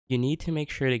you need to make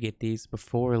sure to get these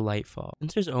before Lightfall.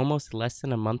 Since there's almost less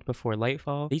than a month before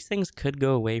Lightfall, these things could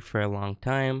go away for a long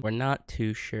time. We're not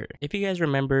too sure. If you guys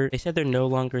remember, they said they're no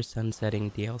longer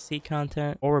sunsetting DLC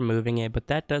content or removing it, but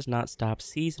that does not stop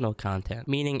seasonal content,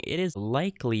 meaning it is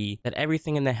likely that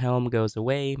everything in the helm goes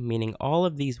away, meaning all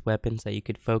of these weapons that you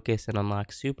could focus and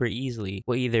unlock super easily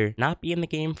will either not be in the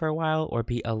game for a while or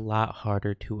be a lot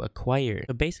harder to acquire.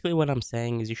 So basically what I'm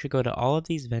saying is you should go to all of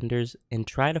these vendors and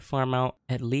try to farm out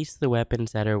at least the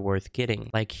weapons that are worth getting.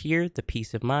 Like here, the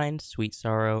Peace of Mind, Sweet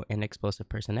Sorrow, and Explosive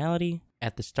Personality.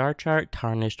 At the star chart,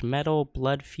 Tarnished Metal,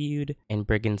 Blood Feud, and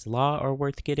Brigand's Law are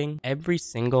worth getting. Every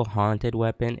single haunted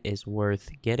weapon is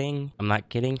worth getting. I'm not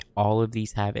kidding, all of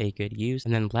these have a good use.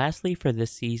 And then lastly for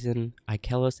this season,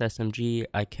 Ikelos SMG,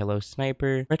 Ikelos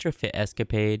Sniper, Retrofit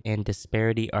Escapade, and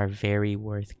Disparity are very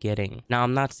worth getting. Now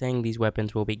I'm not saying these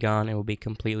weapons will be gone and will be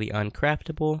completely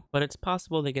uncraftable, but it's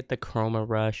possible to get the Chroma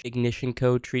Rush Ignition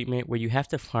Code treatment where you have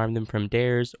to farm them from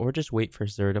dares or just wait for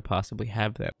Xur to possibly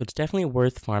have them. So it's definitely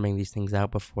worth farming these things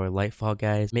out before Lightfall,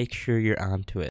 guys. Make sure you're onto it.